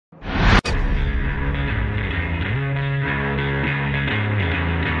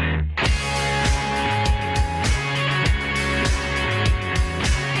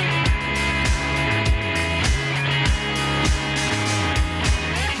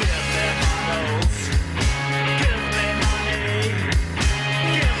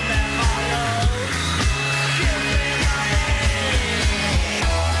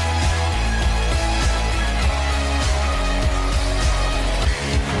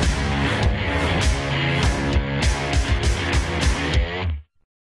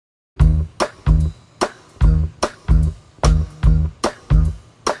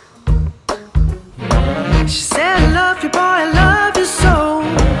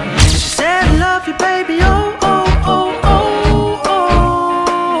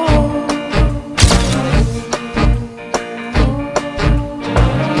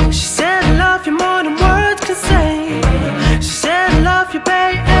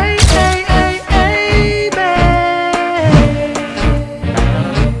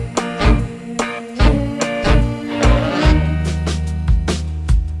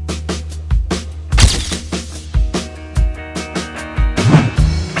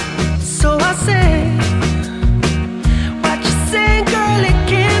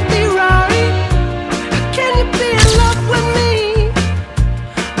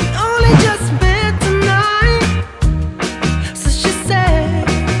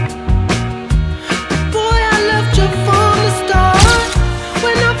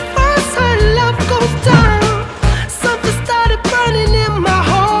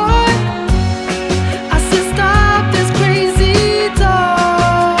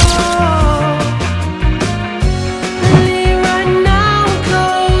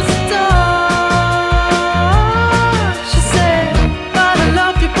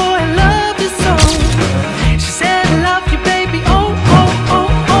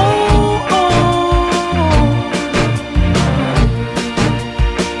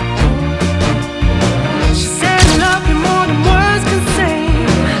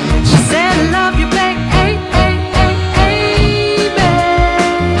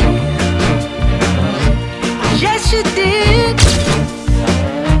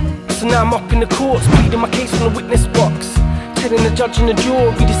judge and the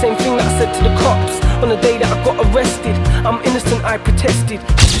jury, the same thing that I said to the cops on the day that I got arrested. I'm innocent, I protested,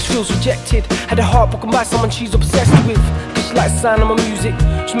 she just feels rejected. Had her heart broken by someone she's obsessed with, cause she likes the sound of my music.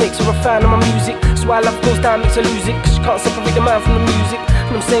 She makes her a fan of my music, so why love goes down makes her lose it, cause she can't separate the man from the music.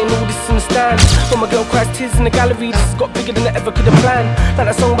 And I'm saying all this in the stand, when my girl cries tears in the gallery. This has got bigger than I ever could have planned, like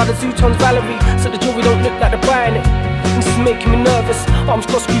that song by the Zootons Valerie. So the jury don't look like they're buying it, and this is making me nervous. Arms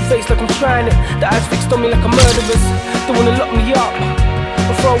crossed, screw face like I'm trying it, the eyes fixed on me like a murderer's. They wanna lock me up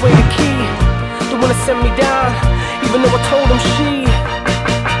or throw away the key. They wanna send me down, even though I told them she.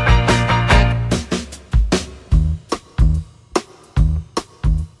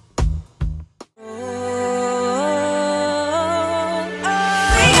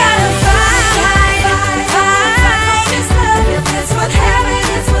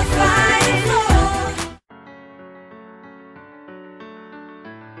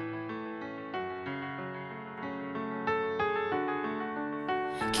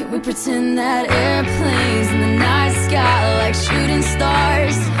 Can we pretend that airplanes in the night sky are like shooting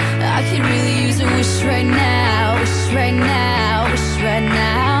stars? I could really use a wish right now, wish right now, wish right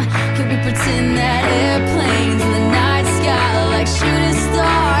now. Can we pretend that airplanes in the night sky are like shooting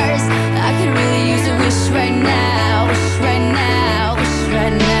stars? I could really use a wish right now, wish right now, wish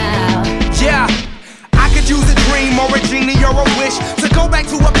right now. Yeah, I could use a dream or a genie or a wish to go back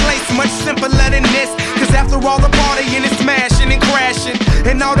to a place much simpler than this. Cause after all the partying and smashing and crashing,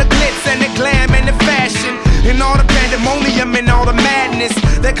 and all the glitz and the glam and the fashion, and all the pandemonium and all the madness,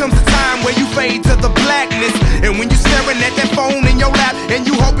 there comes a time where you fade to the blackness. And when you're staring at that phone in your lap, and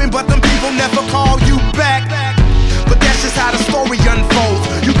you hoping but them people never call you back. But that's just how the story unfolds.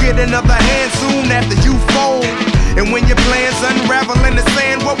 You get another hand soon after you fold. And when your plans unravel in the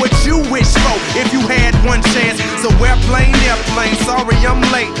sand, what would you wish for if you had one chance? So airplane, sorry I'm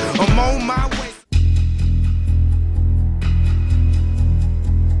late, I'm on my way.